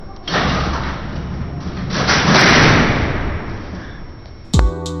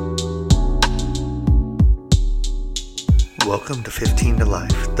Welcome to 15 to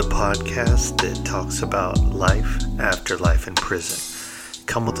Life, the podcast that talks about life after life in prison.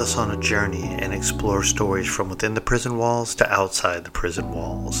 Come with us on a journey and explore stories from within the prison walls to outside the prison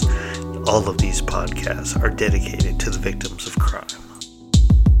walls. All of these podcasts are dedicated to the victims of crime.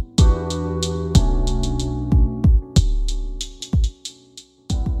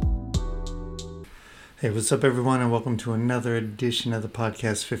 Hey, what's up, everyone, and welcome to another edition of the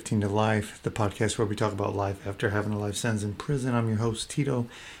podcast 15 to Life, the podcast where we talk about life after having a life sentence in prison. I'm your host, Tito,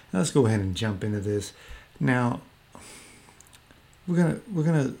 and let's go ahead and jump into this. Now, we're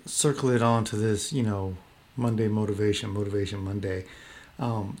gonna circle it on to this, Monday Motivation Monday,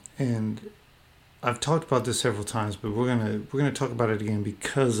 and I've talked about this several times, but we're gonna talk about it again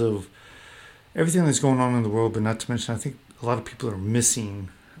because of everything that's going on in the world. But not to mention, I think a lot of people are missing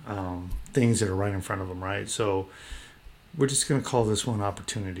things that are right in front of them, right? So we're just going to call this one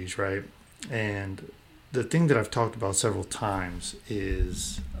opportunities, right? And the thing that I've talked about several times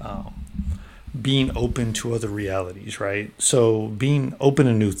is being open to other realities, right? So being open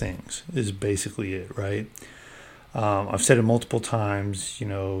to new things is basically it, right? I've said it multiple times,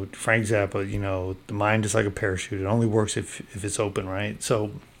 Frank Zappa, the mind is like a parachute. It only works if it's open, right?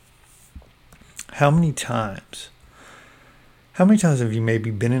 So how many times have you maybe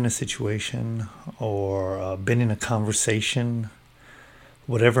been in a situation or been in a conversation,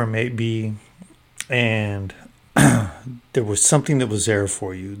 whatever it may be, and there was something that was there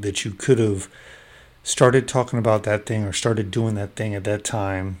for you that you could have started talking about that thing or started doing that thing at that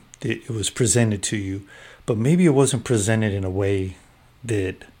time that it was presented to you, but maybe it wasn't presented in a way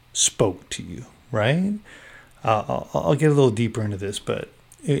that spoke to you, right? I'll get a little deeper into this, but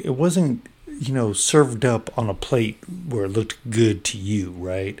it wasn't served up on a plate where it looked good to you,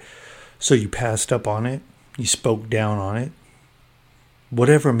 right? So you passed up on it, you spoke down on it,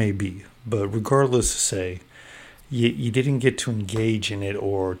 whatever it may be. But regardless, say, you didn't get to engage in it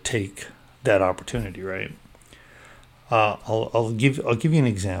or take that opportunity, right? I'll give you an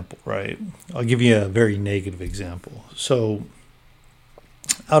example, right? I'll give you a very negative example. So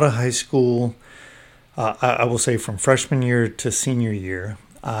out of high school, I will say from freshman year to senior year,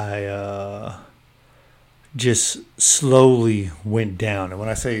 I just slowly went down. And when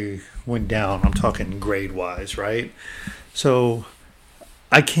I say went down, I'm talking grade-wise, right? So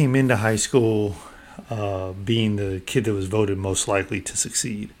I came into high school being the kid that was voted most likely to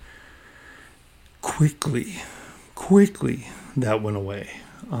succeed. Quickly, that went away.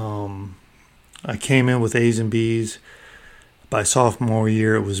 I came in with A's and B's. By sophomore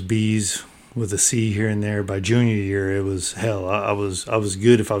year, it was B's with a C here and there. By junior year, it was hell. I was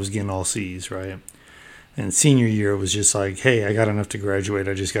good if I was getting all C's, right? And senior year, it was just like, hey, I got enough to graduate.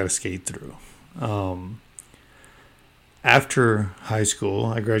 I just got to skate through. After high school,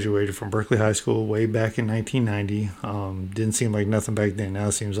 I graduated from Berkeley High School way back in 1990. Didn't seem like nothing back then. Now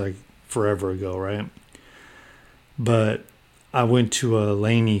it seems like forever ago, right? But I went to a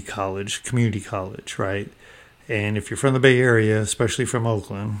Laney College, community college, right? And if you're from the Bay Area, especially from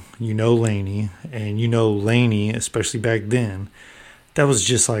Oakland, you know Laney. And you know Laney, especially back then, that was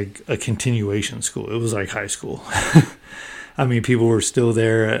just like a continuation school. It was like high school. I mean, people were still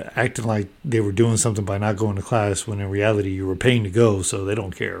there acting like they were doing something by not going to class when in reality you were paying to go, so they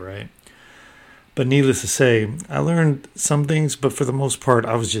don't care, right? But needless to say, I learned some things, but for the most part,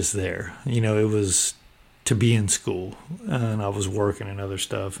 I was just there. It was to be in school, and I was working and other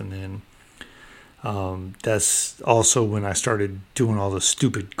stuff, and then that's also when I started doing all the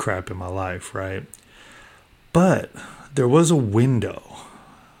stupid crap in my life, right? But there was a window,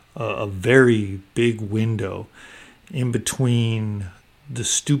 a very big window in between the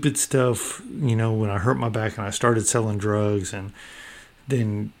stupid stuff, when I hurt my back and I started selling drugs and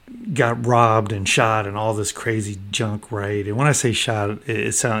then got robbed and shot and all this crazy junk, right? And when I say shot,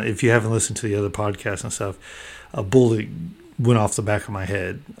 it sounds, if you haven't listened to the other podcasts and stuff, a bullet went off the back of my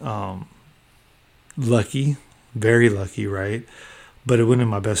head. Lucky, very lucky, right? But it went in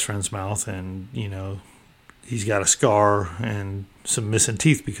my best friend's mouth, and he's got a scar and some missing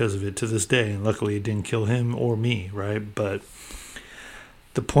teeth because of it to this day, and luckily it didn't kill him or me, right? But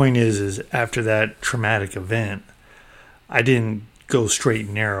the point is after that traumatic event, I didn't go straight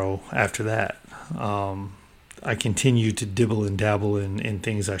and narrow after that. I continued to dibble and dabble in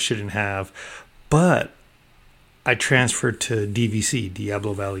things I shouldn't have, but I transferred to DVC,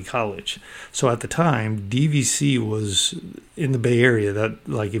 Diablo Valley College. So at the time, DVC was in the Bay Area. That,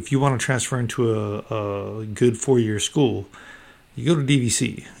 like, if you want to transfer into a good 4-year school, you go to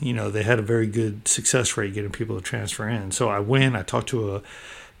DVC. They had a very good success rate getting people to transfer in. So I went. I talked to a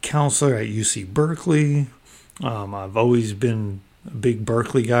counselor at UC Berkeley. I've always been a big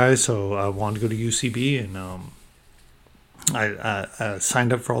Berkeley guy, so I wanted to go to UCB, and I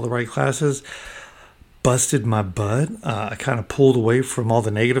signed up for all the right classes, busted my butt. I kind of pulled away from all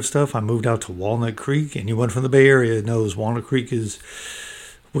the negative stuff. I moved out to Walnut Creek. Anyone from the Bay Area knows Walnut Creek is,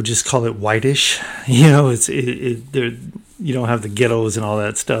 we'll just call it whitish. There, you don't have the ghettos and all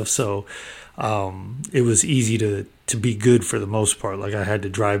that stuff. So it was easy to be good for the most part. Like I had to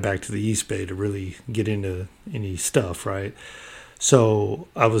drive back to the East Bay to really get into any stuff, right? So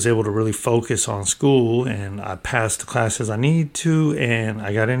I was able to really focus on school, and I passed the classes I need to, and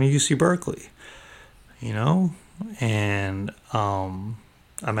I got into UC Berkeley, and I'm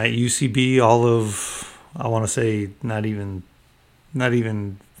at UCB all of, I want to say not even,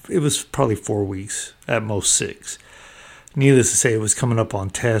 it was probably 4 weeks, at most 6. Needless to say, it was coming up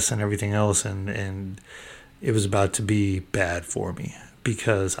on tests and everything else, and it was about to be bad for me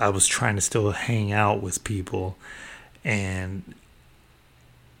because I was trying to still hang out with people, and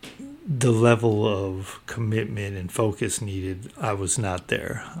the level of commitment and focus needed, I was not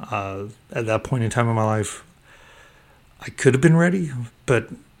there. At that point in time in my life, I could have been ready, but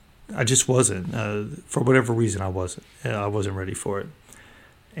I just wasn't. For whatever reason, I wasn't. I wasn't ready for it.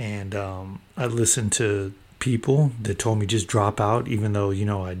 And I listened to people that told me just drop out, even though,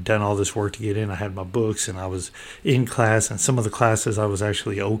 I'd done all this work to get in. I had my books and I was in class, and some of the classes I was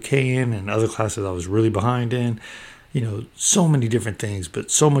actually okay in, and other classes I was really behind in. So many different things, but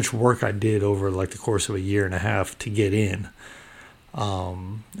so much work I did over like the course of a year and a half to get in.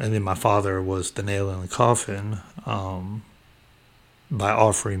 And then my father was the nail in the coffin by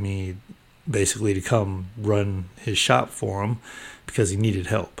offering me basically to come run his shop for him because he needed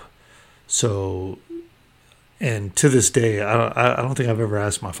help. So, and to this day, I don't think I've ever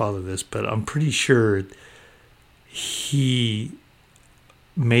asked my father this, but I'm pretty sure he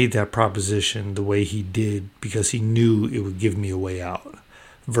made that proposition the way he did because he knew it would give me a way out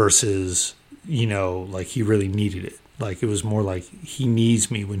versus, like he really needed it. Like it was more like he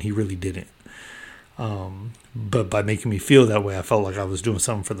needs me when he really didn't. But by making me feel that way, I felt like I was doing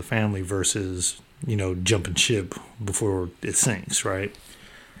something for the family versus, jumping ship before it sinks, right?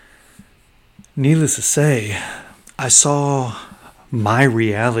 Needless to say, I saw my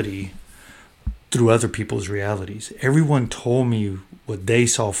reality through other people's realities. Everyone told me what they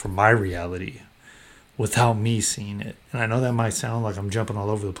saw from my reality without me seeing it. And I know that might sound like I'm jumping all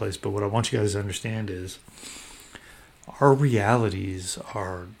over the place, but what I want you guys to understand is our realities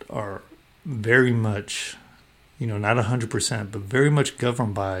are very much, not 100%, but very much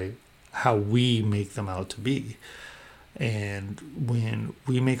governed by how we make them out to be. And when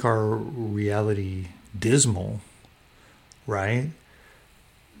we make our reality dismal, right,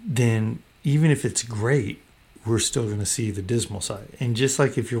 then even if it's great, we're still going to see the dismal side. And just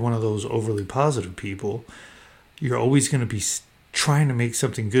like if you're one of those overly positive people, you're always going to be trying to make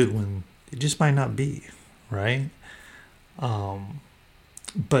something good when it just might not be, right?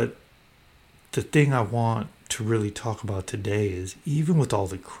 But the thing I want to really talk about today is even with all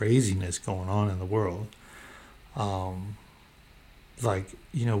the craziness going on in the world,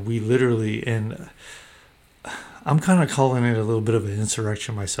 we literally, and I'm kind of calling it a little bit of an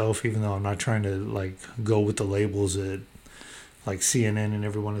insurrection myself, even though I'm not trying to go with the labels that CNN and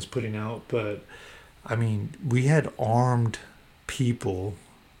everyone is putting out. But I mean, we had armed people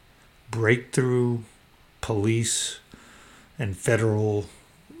break through police and federal,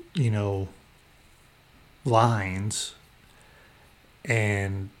 lines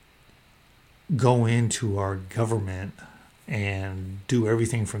and go into our government and do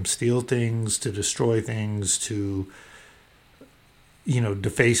everything from steal things to destroy things to,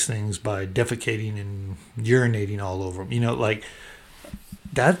 deface things by defecating and urinating all over them.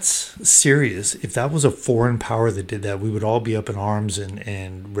 That's serious. If that was a foreign power that did that, we would all be up in arms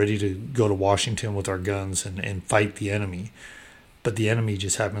and ready to go to Washington with our guns and fight the enemy. But the enemy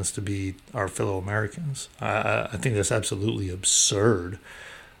just happens to be our fellow Americans. I think that's absolutely absurd.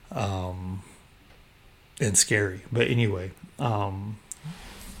 And scary. But anyway,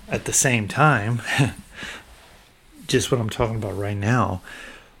 at the same time, just what I'm talking about right now,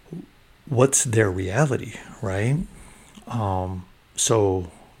 what's their reality, right?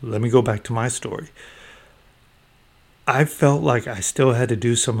 So let me go back to my story. I felt like I still had to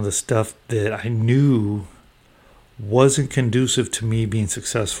do some of the stuff that I knew wasn't conducive to me being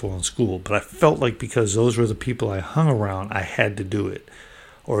successful in school, but I felt like because those were the people I hung around, I had to do it.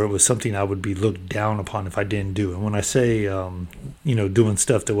 Or it was something I would be looked down upon if I didn't do. And when I say, doing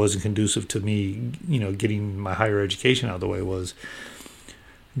stuff that wasn't conducive to me, getting my higher education out of the way, was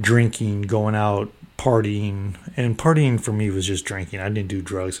drinking, going out, partying. And partying for me was just drinking. I didn't do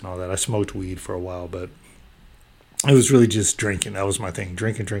drugs and all that. I smoked weed for a while, but it was really just drinking. That was my thing.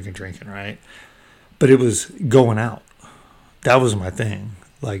 Drinking, right? But it was going out, that was my thing.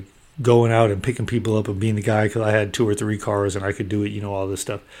 Like going out and picking people up and being the guy because I had 2 or 3 cars and I could do it, all this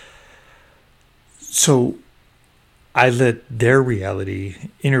stuff. So I let their reality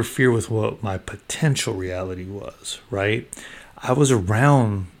interfere with what my potential reality was, right? I was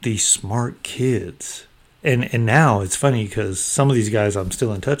around these smart kids. And now it's funny because some of these guys I'm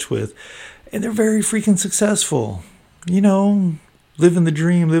still in touch with, and they're very freaking successful. Living the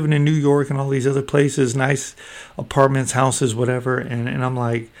dream, living in New York and all these other places, nice apartments, houses, whatever. And I'm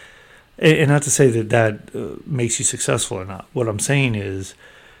like, and not to say that makes you successful or not. What I'm saying is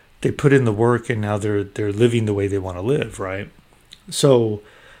they put in the work and now they're living the way they want to live, right? So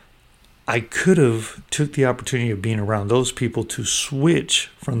I could have took the opportunity of being around those people to switch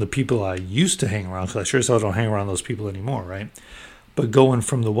from the people I used to hang around, because I sure as hell don't hang around those people anymore, right? But going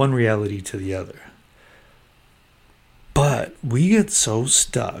from the one reality to the other. But we get so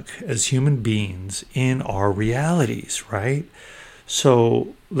stuck as human beings in our realities, right?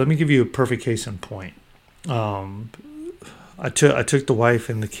 So let me give you a perfect case in point. I took the wife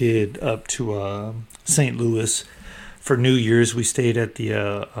and the kid up to St. Louis for New Year's. We stayed at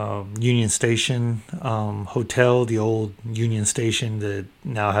the Union Station Hotel, the old Union Station that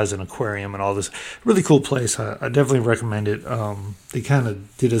now has an aquarium and all this. Really cool place. I definitely recommend it. They kind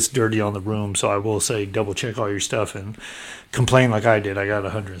of did us dirty on the room, so I will say double check all your stuff and complain like I did. I got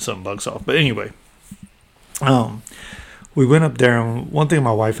 $100 and something bucks off. But anyway, we went up there, and one thing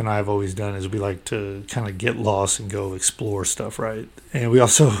my wife and I have always done is we like to kind of get lost and go explore stuff, right? And we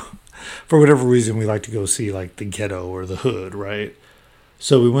also, for whatever reason, we like to go see like the ghetto or the hood, right?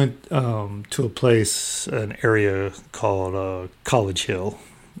 So we went to a place, an area called College Hill.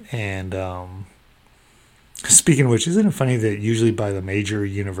 And speaking of which, isn't it funny that usually by the major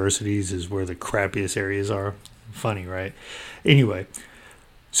universities is where the crappiest areas are? Funny, right? Anyway,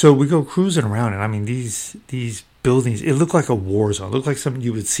 so we go cruising around, and I mean, these buildings, it looked like a war zone. It looked like something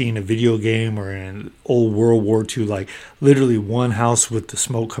you would see in a video game or in an old World War II, like literally one house with the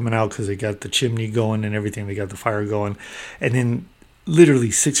smoke coming out because they got the chimney going and everything. They got the fire going. And then literally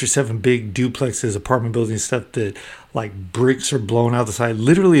 6 or 7 big duplexes, apartment buildings, stuff that like bricks are blown out the side.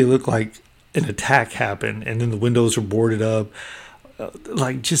 Literally, it looked like an attack happened, and then the windows are boarded up.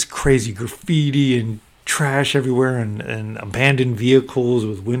 Like just crazy graffiti and trash everywhere, and abandoned vehicles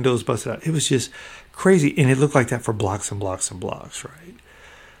with windows busted out. It was just crazy, and it looked like that for blocks and blocks and blocks, right?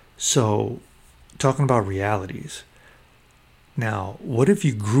 So, talking about realities. Now, what if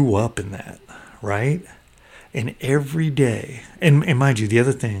you grew up in that, right? And every day, and mind you, the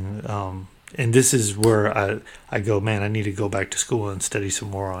other thing, and this is where I go, man, I need to go back to school and study some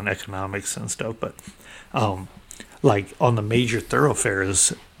more on economics and stuff, but like on the major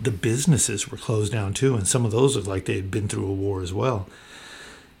thoroughfares, the businesses were closed down too, and some of those looked like they had been through a war as well.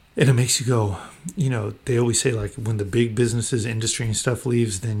 And it makes you go, they always say like when the big businesses, industry and stuff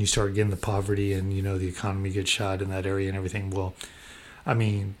leaves, then you start getting the poverty and, the economy gets shot in that area and everything. Well, I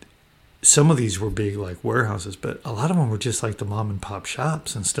mean, some of these were big like warehouses, but a lot of them were just like the mom and pop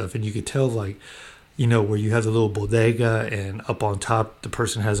shops and stuff. And you could tell like, where you have the little bodega and up on top, the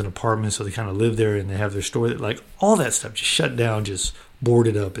person has an apartment. So they kind of live there and they have their store, like all that stuff just shut down, just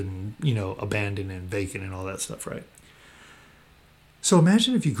boarded up and, abandoned and vacant and all that stuff. Right. So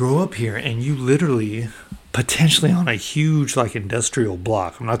imagine if you grow up here and you literally, potentially on a huge like industrial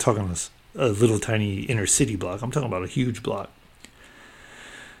block. I'm not talking a little tiny inner city block. I'm talking about a huge block.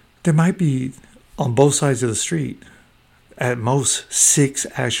 There might be on both sides of the street, at most 6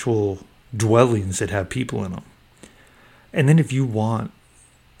 actual dwellings that have people in them. And then if you want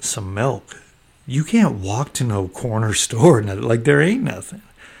some milk, you can't walk to no corner store. Like there ain't nothing.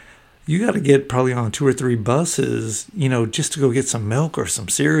 You got to get probably on 2 or 3 buses, just to go get some milk or some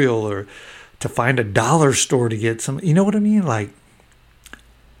cereal, or to find a dollar store to get some, you know what I mean? Like,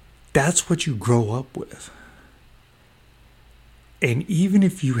 that's what you grow up with. And even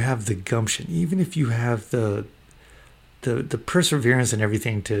if you have the gumption, even if you have the perseverance and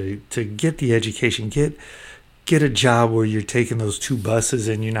everything to get the education, get a job where you're taking those 2 buses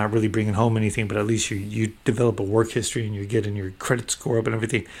and you're not really bringing home anything, but at least you develop a work history and you're getting your credit score up and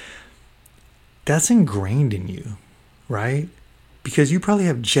everything. That's ingrained in you, right? Because you probably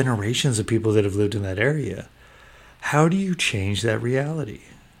have generations of people that have lived in that area. How do you change that reality?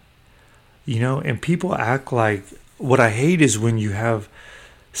 And people act like, what I hate is when you have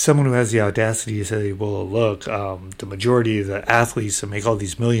someone who has the audacity to say, well, look, the majority of the athletes that make all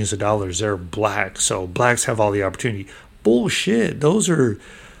these millions of dollars, they're black, so blacks have all the opportunity. Bullshit. Those are,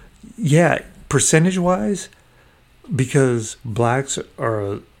 percentage-wise, because blacks are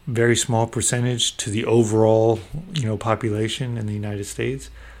a very small percentage to the overall, population in the United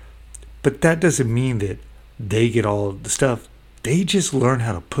States. But that doesn't mean that they get all the stuff. they just learn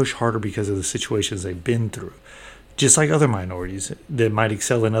how to push harder because of the situations they've been through. Just like other minorities that might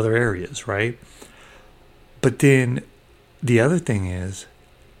excel in other areas, right? But then the other thing is,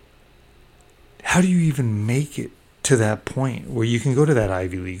 how do you even make it to that point where you can go to that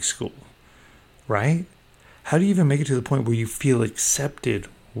Ivy League school, right? How do you even make it to the point where you feel accepted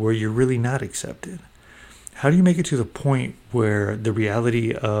where you're really not accepted? How do you make it to the point where the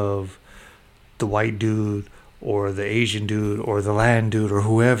reality of the white dude or the Asian dude or the Latin dude or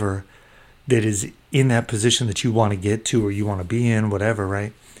whoever that is in that position that you want to get to or you want to be in, whatever,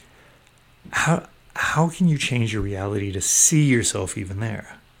 right? How can you change your reality to see yourself even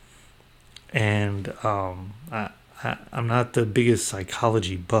there? And I'm not the biggest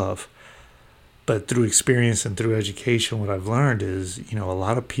psychology buff, but through experience and through education, what I've learned is, a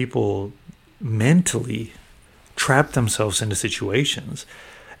lot of people mentally trap themselves into situations.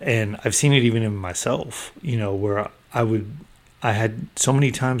 And I've seen it even in myself, where I had so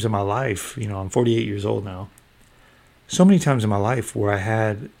many times in my life, I'm 48 years old now, so many times in my life where I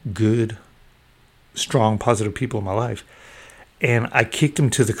had good, strong, positive people in my life. And I kicked them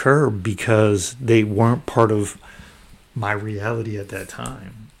to the curb because they weren't part of my reality at that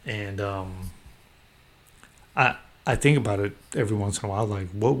time. And I think about it every once in a while, like,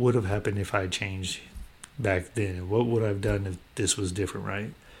 what would have happened if I had changed back then? What would I have done if this was different,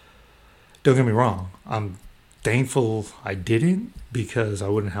 right? Don't get me wrong. I'm thankful I didn't, because I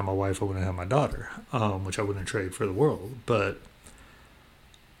wouldn't have my wife, I wouldn't have my daughter, which I wouldn't trade for the world. But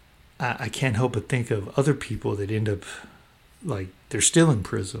I can't help but think of other people that end up, like, they're still in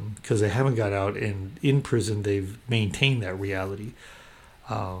prison because they haven't got out, and in prison they've maintained that reality.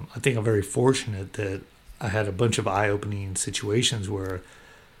 I think I'm very fortunate that I had a bunch of eye-opening situations where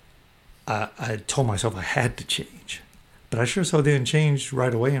I told myself I had to change. But I sure so didn't change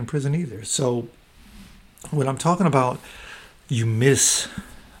right away in prison either. So when I'm talking about you miss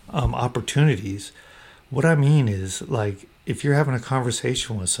opportunities, what I mean is, like, if you're having a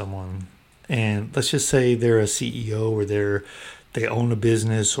conversation with someone, and let's just say they're a CEO or they own a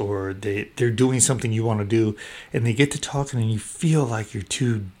business, or they're doing something you want to do, and they get to talking and you feel like you're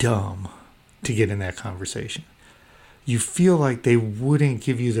too dumb to get in that conversation. You feel like they wouldn't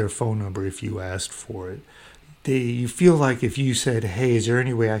give you their phone number if you asked for it. You feel like if you said, hey, is there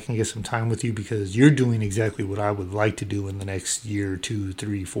any way I can get some time with you because you're doing exactly what I would like to do in the next year, 2,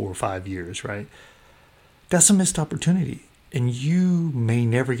 3, 4, 5 years, right? That's a missed opportunity. And you may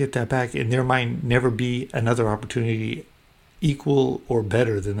never get that back. And there might never be another opportunity equal or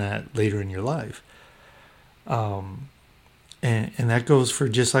better than that later in your life. And that goes for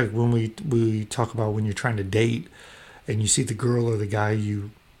just like when we talk about when you're trying to date and you see the girl or the guy you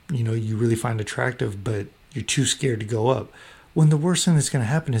really find attractive, but you're too scared to go up. When the worst thing that's going to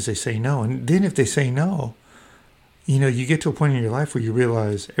happen is they say no. And then if they say no, you get to a point in your life where you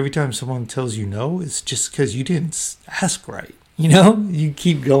realize every time someone tells you no, it's just because you didn't ask right. You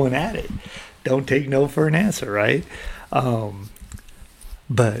keep going at it. Don't take no for an answer, right?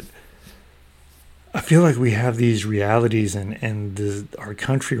 But I feel like we have these realities, and our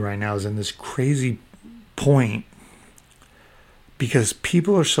country right now is in this crazy point because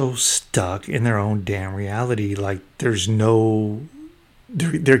people are so stuck in their own damn reality. Like, there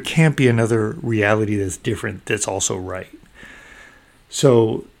can't be another reality that's different that's also right.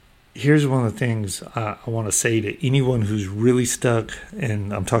 So here's one of the things I want to say to anyone who's really stuck,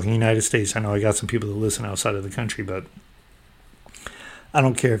 and I'm talking United States. I know I got some people that listen outside of the country, but I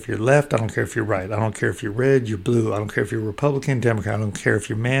don't care if you're left. I don't care if you're right. I don't care if you're red, you're blue. I don't care if you're Republican, Democrat. I don't care if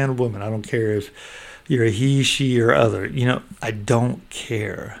you're man, woman. I don't care if you're a he, she, or other. I don't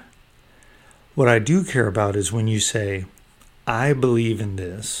care. What I do care about is when you say, I believe in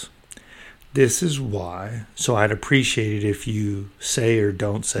this. This is why. So I'd appreciate it if you say or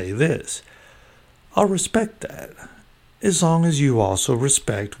don't say this. I'll respect that, as long as you also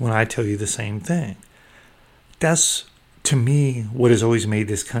respect when I tell you the same thing. That's, to me, what has always made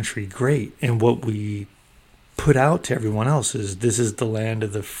this country great. And what we put out to everyone else is this is the land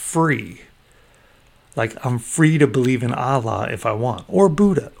of the free. Like, I'm free to believe in Allah if I want, or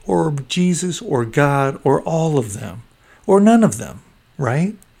Buddha, or Jesus, or God, or all of them, or none of them,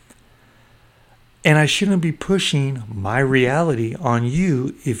 right? And I shouldn't be pushing my reality on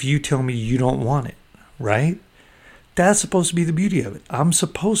you if you tell me you don't want it, right? That's supposed to be the beauty of it. I'm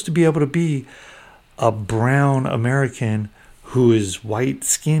supposed to be able to be a brown American who is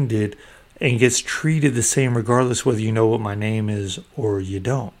white-skinned and gets treated the same regardless whether you know what my name is or you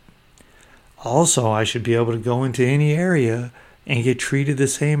don't. Also, I should be able to go into any area and get treated the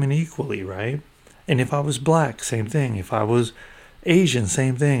same and equally, right? And if I was black, same thing. If I was Asian,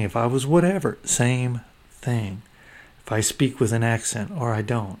 same thing. If I was whatever, same thing. If if I speak with an accent or I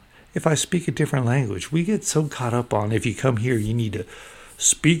don't, if I speak a different language. We get so caught up on, if you come here, you need to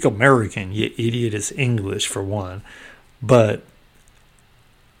speak American. You idiot, it's English for one. But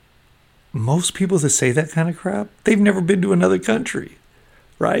most people that say that kind of crap, they've never been to another country,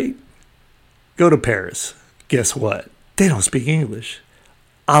 right? Go to Paris. Guess what? They don't speak English.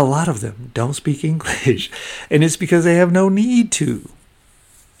 A lot of them don't speak English. And it's because they have no need to.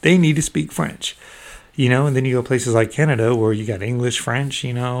 They need to speak French. And then you go places like Canada where you got English, French,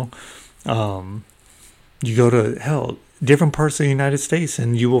 You go to, different parts of the United States,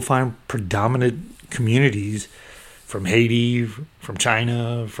 and you will find predominant communities from Haiti, from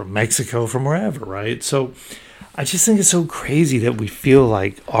China, from Mexico, from wherever, right? So I just think it's so crazy that we feel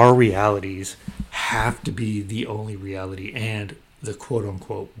like our realities have to be the only reality and the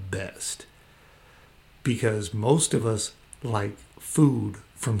quote-unquote best. Because most of us like food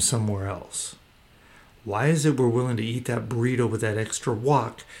from somewhere else. Why is it we're willing to eat that burrito with that extra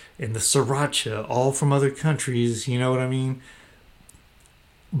wok and the sriracha, all from other countries, you know what I mean?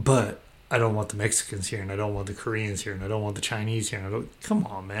 But I don't want the Mexicans here, and I don't want the Koreans here, and I don't want the Chinese here. And come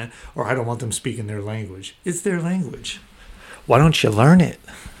on, man. Or I don't want them speaking their language. It's their language. Why don't you learn it?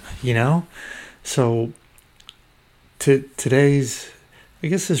 So today's, I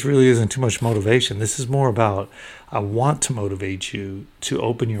guess this really isn't too much motivation. This is more about, I want to motivate you to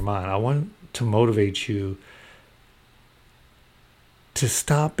open your mind. I want to motivate you to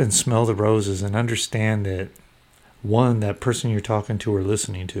stop and smell the roses and understand that, one, that person you're talking to or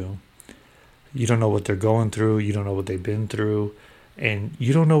listening to, you don't know what they're going through, you don't know what they've been through, and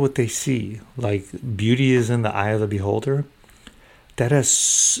you don't know what they see. Like, beauty is in the eye of the beholder. That has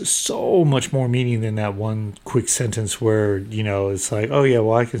so much more meaning than that one quick sentence where, it's like, oh yeah,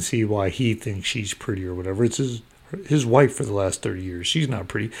 well, I can see why he thinks she's pretty or whatever. It's his wife for the last 30 years. She's not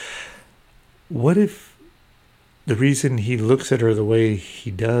pretty. What if the reason he looks at her the way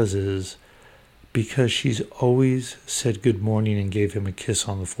he does is because she's always said good morning and gave him a kiss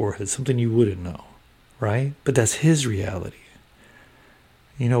on the forehead, something you wouldn't know, right? But that's his reality.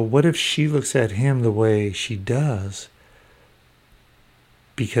 What if she looks at him the way she does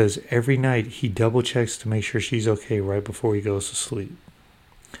because every night he double checks to make sure she's okay right before he goes to sleep?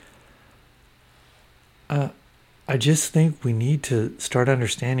 I just think we need to start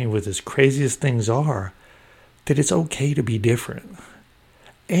understanding, with as crazy as things are, that it's okay to be different.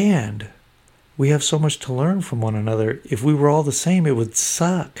 And we have so much to learn from one another. If we were all the same, it would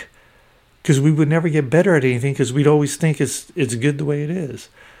suck. Because we would never get better at anything, because we'd always think it's good the way it is.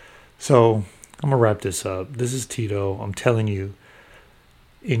 So I'm going to wrap this up. This is Tito. I'm telling you,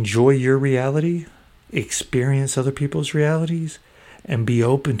 enjoy your reality, experience other people's realities, and be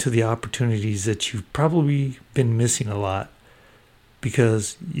open to the opportunities that you've probably been missing a lot,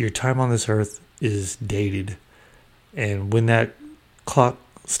 because your time on this earth is dated. And when that clock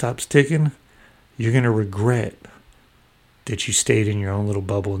stops ticking, you're going to regret that you stayed in your own little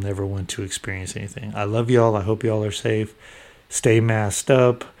bubble and never went to experience anything. I love y'all. I hope y'all are safe. Stay masked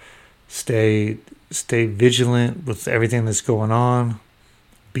up. Stay vigilant with everything that's going on.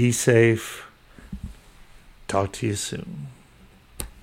 Be safe. Talk to you soon.